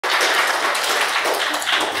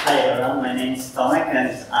Hi everyone, my name is Tomasz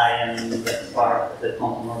and I am part of the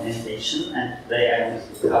TomTom organization, and today I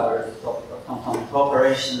want to cover the topic of TomTom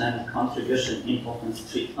cooperation and contribution in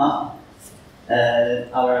OpenStreetMap.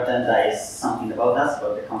 Our agenda is something about us,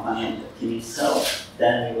 about the company and the team itself.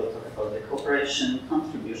 Then we will talk about the cooperation,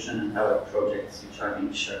 contribution, and our projects which are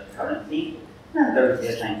being shared currently. And there will be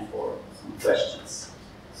a time for some questions.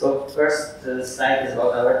 So first slide is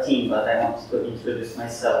about our team, but I want to introduce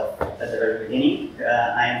myself at the very beginning.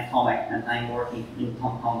 I am Tomasz and I'm working in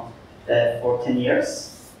TomTom for 10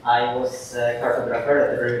 years. I was a cartographer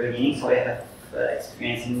at the very beginning, so I have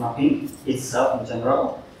experience in mapping itself in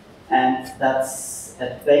general. And that's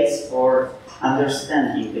a base for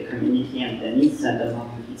understanding the community and the needs and the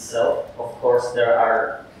mapping itself. Of course, there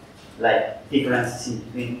are like differences in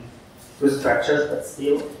between two structures, but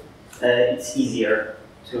still it's easier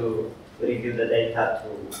to review the data,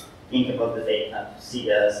 to think about the data, to see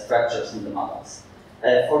the structures in the models.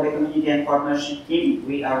 For the community and partnership team,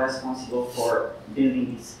 we are responsible for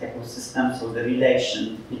building this ecosystem, so the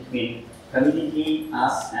relation between community,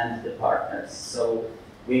 us, and the partners. So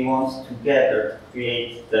we want together to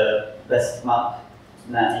create the best map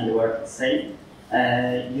in the world, let's say,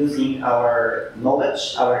 using our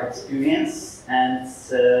knowledge, our experience, and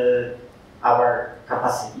our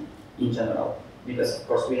capacity in general. Because of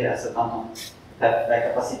course we as a TomTom have the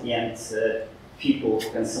capacity and people who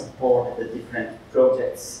can support the different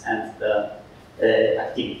projects and the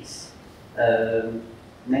activities.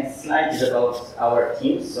 Next slide is about our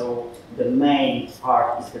team. So the main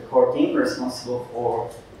part is the core team responsible for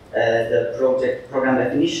the program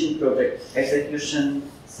definition, project execution,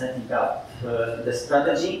 setting up the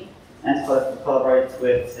strategy, and collaborate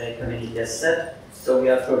with the community as said. So we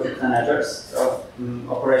are project managers, or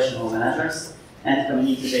operational managers, and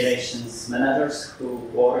community relations managers who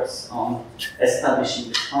works on establishing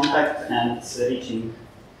this contact and reaching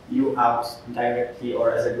you out directly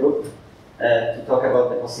or as a group to talk about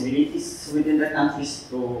the possibilities within the countries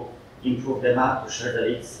to improve the map, to share the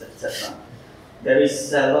leads, etc. There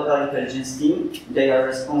is a local intelligence team. They are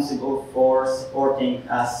responsible for supporting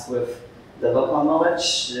us with the local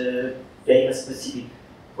knowledge, data-specific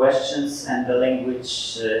questions, and the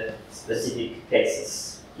language-specific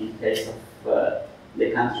cases in case of the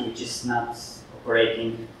country which is not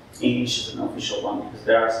operating English as an official one, because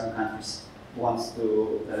there are some countries who want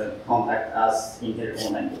to contact us in their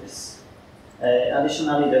own languages.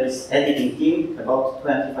 Additionally, there is editing team, about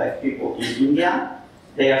 25 people in India.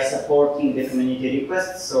 They are supporting the community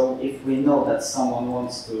requests, so if we know that someone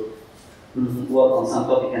wants to work on some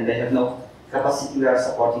topic and they have no capacity, we are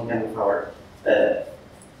supporting them with our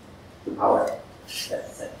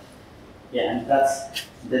that's it. Yeah, and that's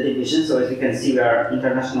the division. So as you can see, we are an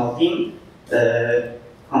international team,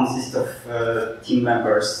 consists of team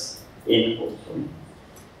members in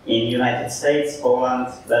United States,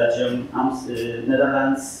 Poland, Belgium,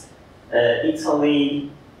 Netherlands, Italy,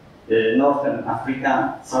 Northern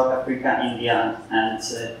Africa, South Africa, India, and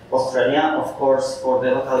Australia. Of course, for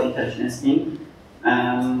the local intelligence team,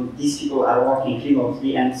 these people are working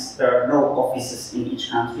remotely, and there are no offices in each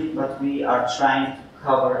country, but we are trying to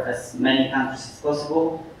cover as many countries as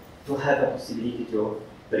possible to have a possibility to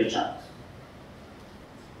reach out.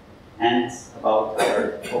 And about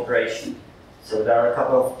our cooperation. So there are a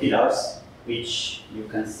couple of pillars which you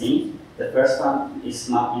can see. The first one is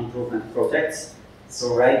map improvement projects.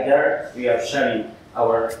 So right there we are sharing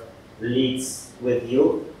our leads with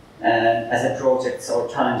you as a project or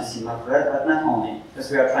challenges in MapRed, but not only, because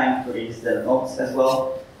we are trying to release the notes as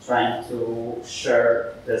well, trying to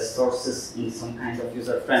share the sources in some kind of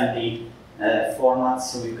user-friendly format,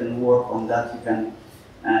 so you can work on that, you can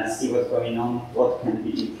see what's going on, what can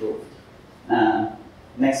be improved.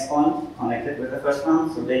 Next point, connected with the first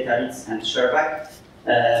one, so data leads and shareback.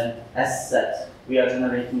 As said, we are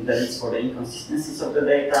generating the leads for the inconsistencies of the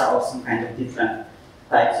data or some kind of different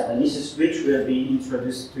types of initiatives, which will be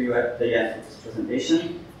introduced to you at the end of this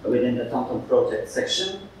presentation within the TomTom project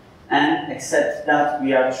section. And except that,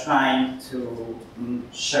 we are trying to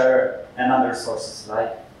share another sources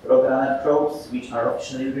like Roadrunner probes, which are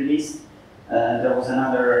officially released. There was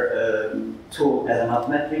another tool as a map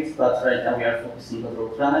metrics, but right now we are focusing on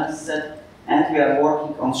Roadrunner instead. And we are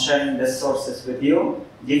working on sharing the sources with you,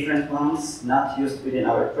 different ones not used within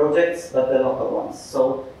our projects, but the local ones.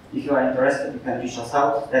 So if you are interested, you can reach us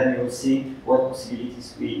out, then we will see what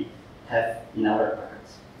possibilities we have in our package.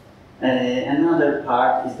 Another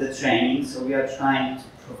part is the training. So we are trying to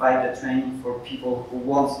provide the training for people who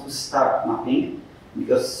want to start mapping,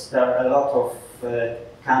 because there are a lot of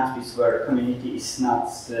countries where community is not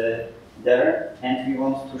there, and we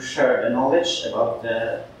want to share the knowledge about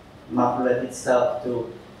the map itself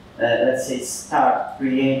to, let's say, start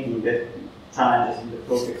creating the challenges in the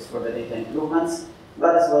projects for the data improvements,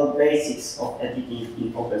 but as well basics of editing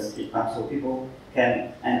in OpenStreetMap, so people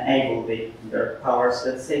can enable their powers,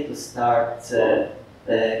 let's say, to start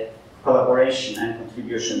collaboration and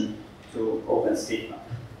contribution to OpenStreetMap.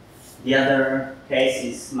 The other case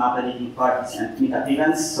is map editing parties and meetup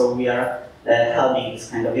events, so we are holding these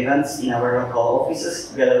kind of events in our local offices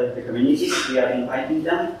together with the communities. We are inviting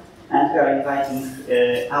them, and we are inviting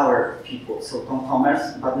our people, so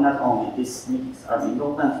TomTomers, but not only. These meetings are being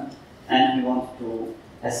opened, and we want to,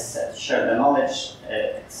 as I said, share the knowledge,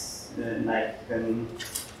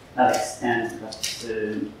 not extend, but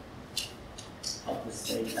how to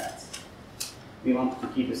say that. We want to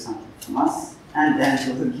give you something from us, and then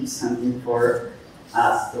we will give something for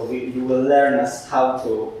us. So you will learn us how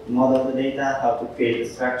to model the data, how to create the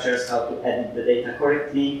structures, how to edit the data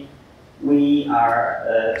correctly. We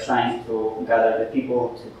are trying to gather the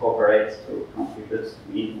people to cooperate, to contribute,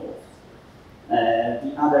 to be involved.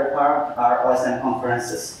 The other part are OSM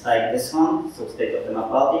conferences like this one, so State of the Map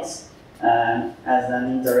Baltics. As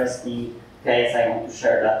an interesting case, I want to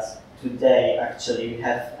share that today actually we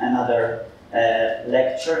have another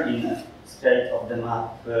lecture in State of the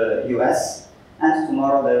Map US, and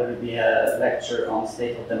tomorrow there will be a lecture on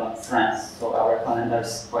State of the Map France. So our calendar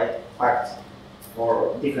is quite packed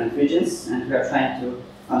for different regions, and we are trying to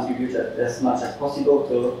contribute as much as possible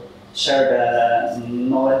to share the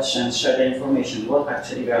knowledge and share the information, what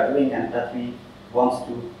actually we are doing and that we want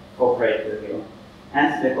to cooperate with you.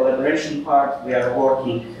 And the collaboration part, we are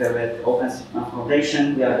working with OpenStreetMap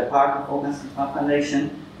Foundation. We are the part of OpenStreetMap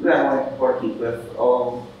Foundation. We are working with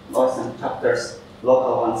all awesome chapters,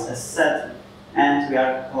 local ones as said, and we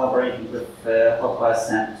are collaborating with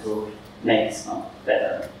OpenStreetMap to make this map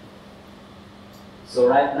better. So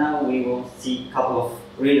right now we will see a couple of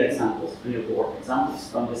real examples, real world examples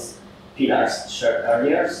from these pillars shared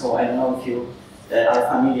earlier. So I don't know if you are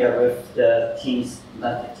familiar with the teams,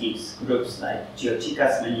 groups like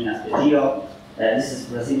GeoChicas, Meninas de Geo. This is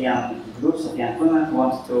Brazilian groups of young women who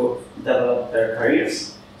want to develop their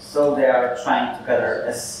careers. So they are trying to gather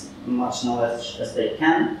as much knowledge as they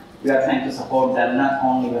can. We are trying to support them not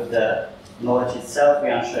only with the knowledge itself, we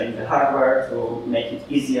are showing the hardware to make it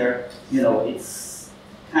easier. You know, it's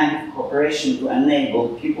kind of cooperation to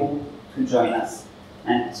enable people to join us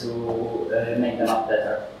and to make them up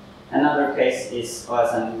better. Another case is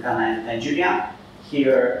OSM Ghana and Nigeria.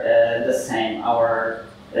 Here, the same. Our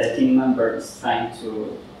team member is trying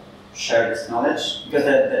to share this knowledge, because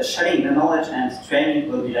the sharing the knowledge and training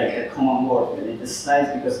will be like a common word within this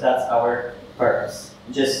slide, because that's our purpose.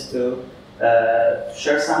 Just to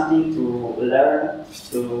share something, to learn,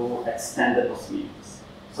 to extend the possibilities.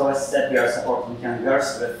 So as I said, we are supporting young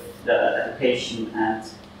girls with the education and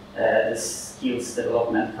the skills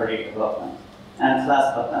development, career development. And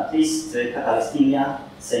last but not least, Catalyst India,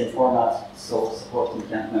 same format, so supporting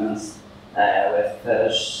young women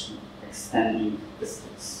with extending the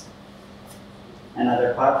skills.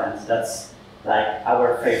 Another part, and that's like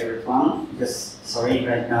our favorite one, because sorry,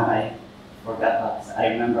 right now I forgot, but I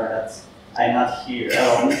remember that I'm not here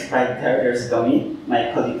alone. Right there's Domi,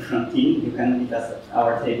 my colleague from team. You can meet us at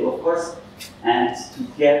our table, of course. And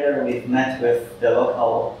together we've met with the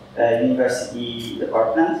local university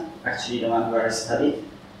department, actually the one where I studied.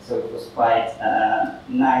 So it was quite a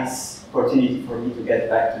nice opportunity for me to get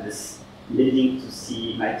back to this building, to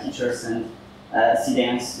see my teachers and see the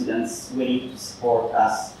young students willing to support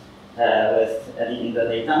us with editing the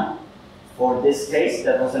data. For this case,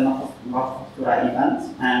 that was a Manufactura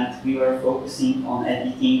event, and we were focusing on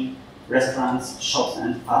editing restaurants, shops,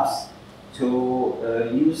 and pubs to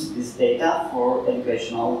use this data for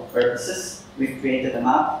educational purposes. We've created a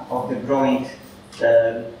map of the growing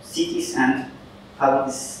cities and how it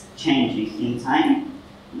is changing in time,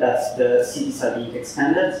 that the cities are being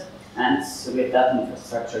extended, and so with that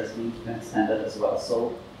infrastructure is being extended as well.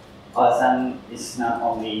 So OSM is not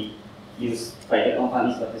only used by the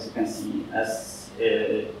companies, but as you can see, as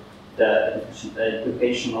the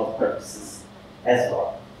educational purposes as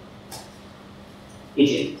well.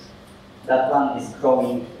 Egypt. That one is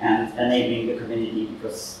growing and enabling the community,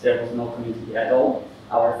 because there was no community at all.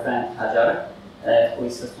 Our friend Hajar, who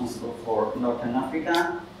is responsible for Northern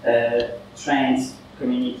Africa, trains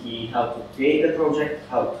community how to create the project,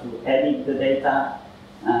 how to edit the data,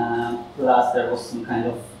 plus there was some kind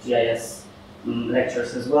of GIS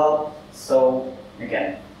lectures as well. So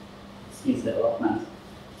again, skills development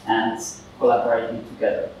and collaborating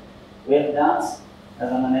together. With that,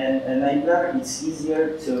 as an enabler, it's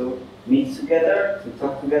easier to meet together, to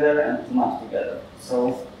talk together, and to map together.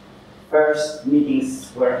 So first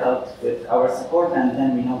meetings were held with our support, and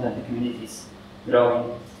then we know that the community is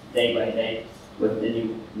growing day by day with the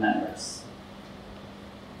new members.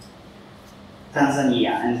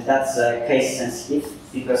 Tanzania, and that's case sensitive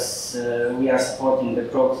because we are supporting the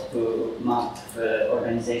Growth2Map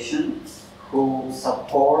organization who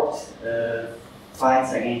support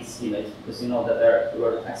fights against females, because you know that there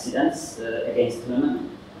were accidents against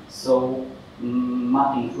women. So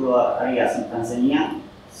mapping rural areas in Tanzania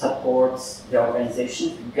supports the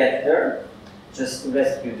organization to get there, just to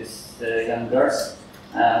rescue these young girls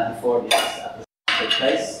before this accident take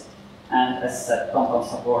place. And as said, TomTom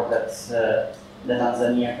supported the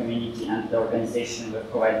Tanzania community and the organization were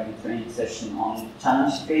providing a training session on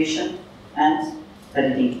challenge creation and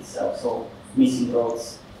editing itself. So missing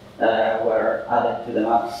roads were added to the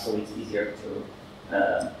map, so it's easier to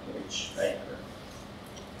reach right there.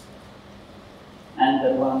 And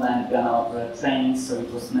the one I'm gonna training, so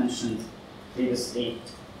it was mentioned previously,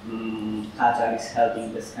 Kajar is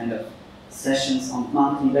holding this kind of sessions on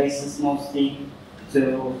monthly basis mostly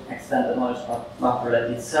to extend the knowledge of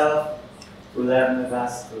MapRelate itself, to learn with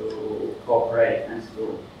us, to cooperate and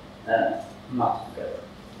to map together.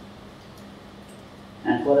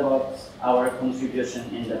 And what about our contribution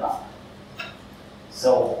in the map?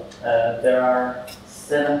 So there are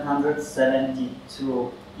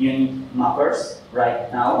 772 unique mappers right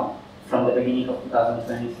now from the beginning of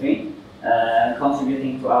 2023,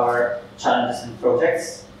 contributing to our challenges and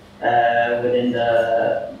projects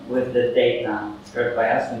with the data shared by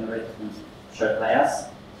us, shared by us.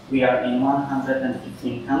 We are in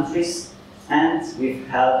 115 countries, and we've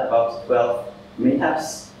held about 12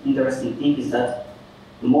 meetups. Interesting thing is that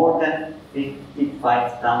more than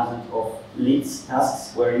 55,000 of leads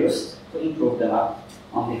tasks were used to improve the map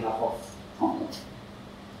on behalf of TomTom.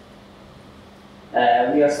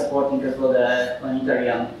 We are supporting as well the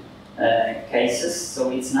humanitarian cases,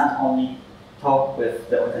 so it's not only talk with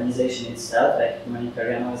the organization itself, like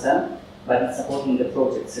humanitarian OSM, but it's supporting the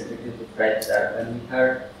projects executed right there. When we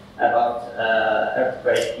heard about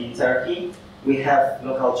earthquake in Turkey, we have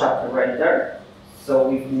local chapter right there, so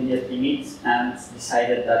we immediately meet and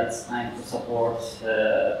decided that it's time to support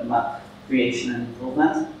map creation and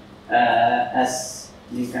improvement. As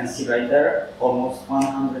you can see right there, almost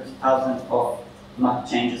 100,000 of map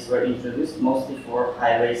changes were introduced, mostly for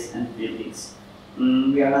highways and buildings.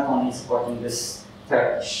 We are not only supporting this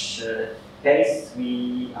Turkish case,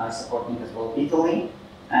 we are supporting as well Italy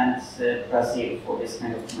and Brazil for this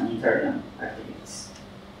kind of humanitarian activities.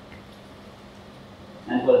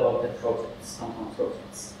 And what about the projects, TomTom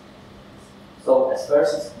projects? So as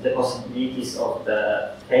first, the possibilities of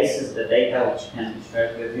the cases, the data which can be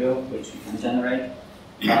shared with you, which we can generate,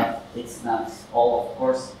 but it's not all, of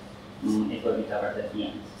course. It will be covered at the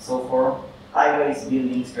end. So for highways,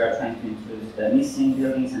 buildings, we are trying to introduce the missing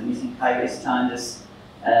buildings and missing highways challenges,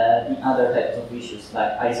 the other types of issues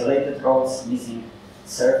like isolated roads, missing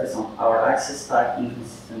surface on our access type,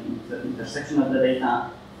 inconsistent intersection of the data.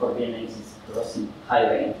 For buildings, it's crossing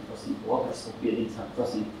highway and crossing water, so buildings are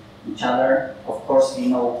crossing each other. Of course, we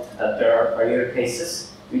know that there are barrier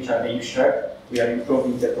cases which are being shared. We are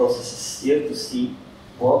improving the processes still to see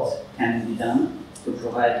what can be done to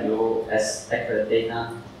provide you as accurate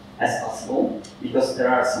data as possible, because there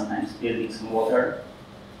are sometimes buildings on water,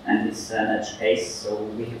 and it's an edge case, so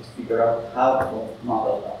we have to figure out how to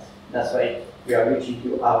model that. That's why we are reaching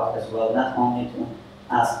you out as well, not only to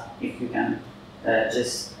ask if you can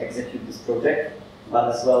just execute this project,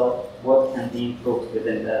 but as well what can be improved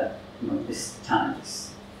within the these challenges.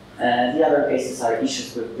 The other cases are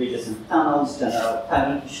issues with bridges and tunnels, general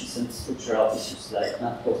tagging issues, and structural issues like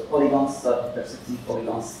not closed polygons, self-intersecting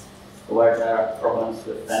polygons, where there are problems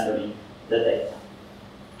with rendering the data.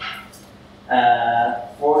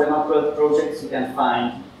 For the macro projects, you can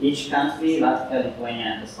find each country, Latvia, Lithuania,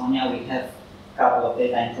 and Estonia. We have a couple of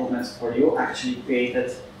data improvements for you, actually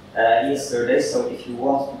created yesterday. So if you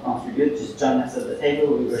want to contribute, just join us at the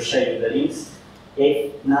table. We will share you the links.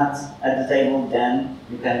 If not at the table, then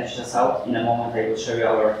you can reach us out. In a moment, I will show you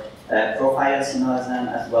our profiles in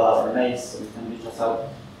OSM as well as our mails, so you can reach us out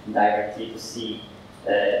directly to see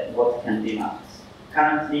what can be mapped.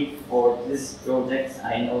 Currently, for this project,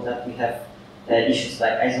 I know that we have issues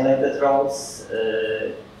like isolated roads,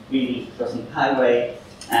 building crossing highway,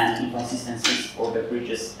 and inconsistencies for the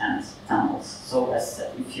bridges and tunnels. So as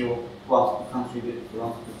said, if you want to contribute, if you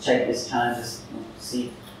want to check these challenges, you want to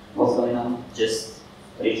see what's going on, just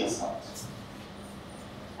reach us out.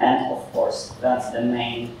 And of course, that's the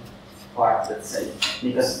main part, let's say,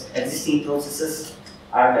 because existing processes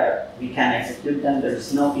are there. We can execute them, there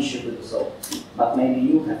is no issue to do so. But maybe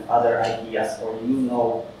you have other ideas, or you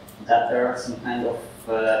know that there are some kind of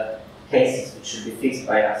cases which should be fixed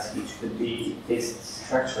by us, which could be fixed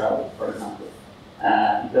structurally, for example.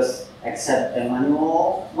 Because except the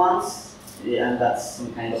manual ones, and that's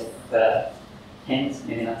some kind of hint,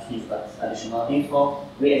 maybe not hint, but additional info,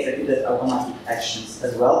 we executed automatic actions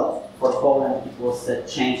as well. For Poland, it was a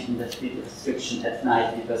change in the speed restriction at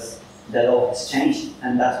night because the law has changed,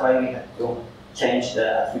 and that's why we had to change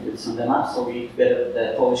the attributes on the map. So we, together with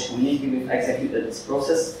the Polish community, we've executed this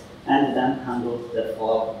process and then handled the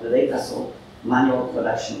fallout of the data. So manual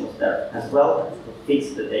production was there as well to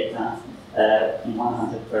fix the data in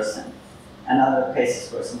 100%. Another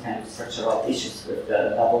cases were some kind of structural issues with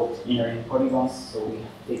the doubled inner ring polygons, so we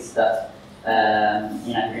fixed that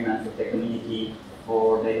in agreement with the community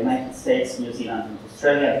for the United States, New Zealand, and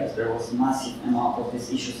Australia, because there was a massive amount of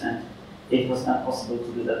these issues and it was not possible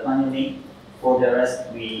to do that manually. For the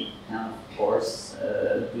rest, we can, of course,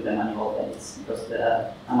 do the manual edits because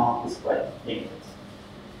the amount is quite limited.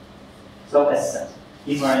 So, as said,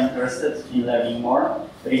 if you are interested in learning more,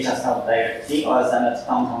 reach us out directly.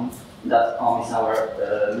 osm@tomtom.com is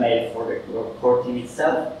our mail for the core team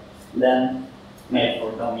itself, then mail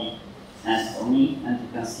for Domi and for me, and you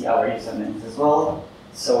can see our usernames as well.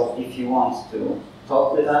 So if you want to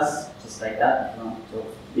talk with us, just like that, if you want to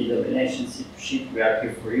build a relationship, we are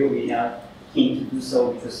here for you. We are keen to do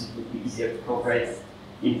so because it would be easier to cooperate,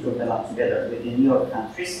 improve them up together within your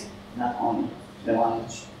countries, not only the one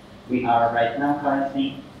which we are right now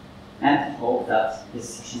currently, and hope that this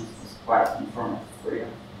session was quite informative for you.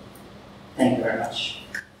 Thank you very much.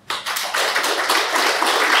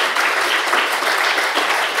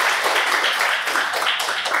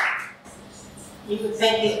 You would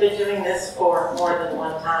think he's been doing this for more than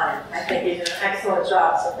one time. I think he did an excellent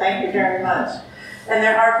job, so thank you very much. And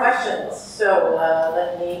there are questions, so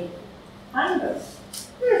let me find them.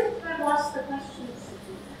 I've lost the questions.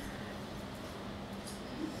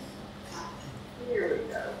 Here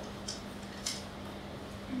we go.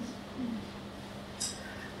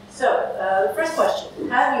 So, the first question,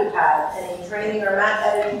 have you had any training or map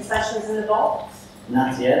editing sessions in the Baltics?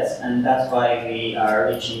 Not yet, and that's why we are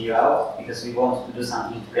reaching you out, because we want to do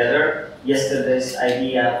something together. Yesterday's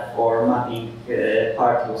idea for mapping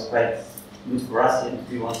part was quite good for us, and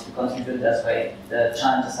we want to contribute. That's why the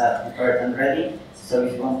challenges are prepared and ready. So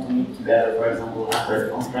if you want to meet together, for example, after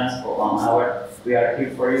the conference for 1 hour, we are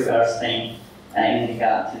here for you. We are staying in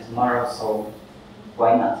Riga until tomorrow, so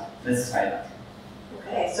why not? Let's try that.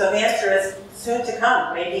 Okay, so the answer is soon to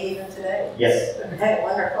come, maybe even today. Yes. Okay,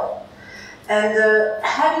 wonderful. And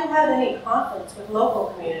have you had any conflicts with local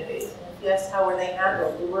communities? And if yes, how were they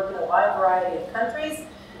handled? We work in a wide variety of countries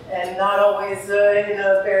and not always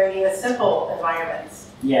very simple environments.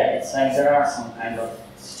 Yeah, it's like there are some kind of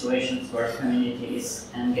situations where community is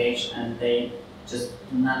engaged and they just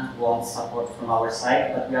do not want support from our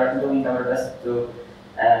side, but we are doing our best to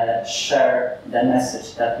share the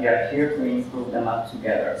message that we are here to improve the map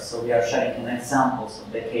together. So we are sharing examples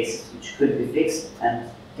of the cases which could be fixed and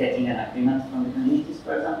getting an agreement from the communities,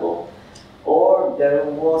 for example. Or there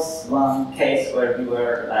was one case where we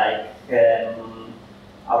were like,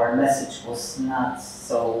 our message was not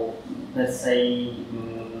so, let's say,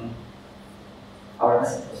 our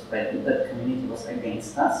message was quite good, the community was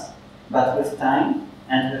against us. But with time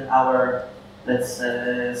and with our, let's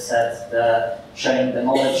say, the sharing the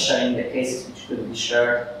knowledge, sharing the cases which could be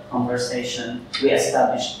shared, conversation, we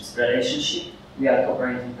established this relationship. We are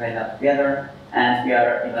cooperating right now together, and we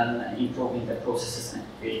are even improving the processes and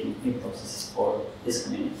creating new processes for this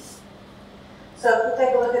community. So if we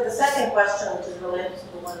take a look at the second question, which is related to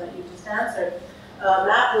the one that you just answered,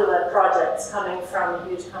 map roulette projects coming from a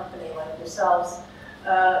huge company like yourselves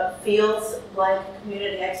feels like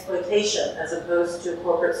community exploitation as opposed to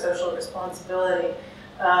corporate social responsibility.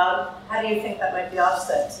 How do you think that might be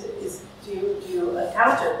offset? Do you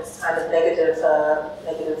encounter this kind of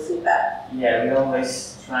negative feedback? Yeah, we're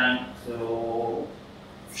always trying to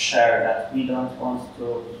share that we don't want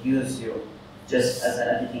to use you just as an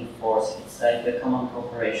editing force. It's like the common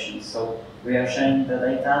cooperation. So we are sharing the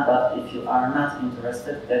data, but if you are not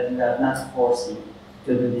interested, then we are not forcing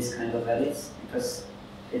to do this kind of edits because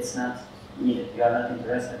it's not needed. You are not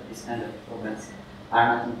interested. These kind of improvements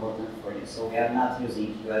are not important for you. So we are not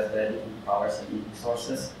using you as the editing powers and editing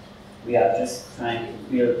sources. We are just trying to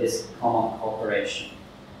build this common cooperation.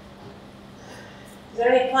 Is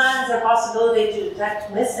there any plans or possibility to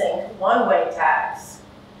detect missing one-way tags?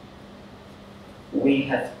 We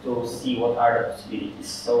have to see what are the possibilities.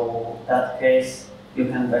 So in that case, you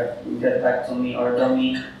can get back to me or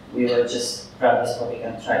Domi. We will just grab this topic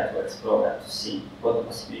and try to explore that to see what the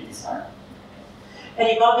possibilities are. And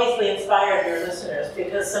you've obviously inspired your listeners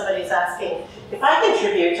because somebody's asking, if I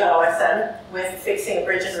contribute to OSN with fixing a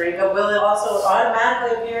bridge in Riga, will it also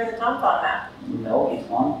automatically appear in the TomTom map? No, it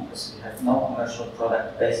won't, because we have no commercial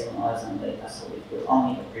product based on OSN data, so it will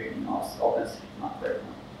only appear in our OpenStreetMap right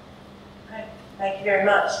now. Okay, thank you very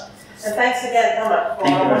much. And thanks again, Tomasz, for a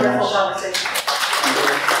wonderful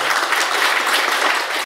conversation.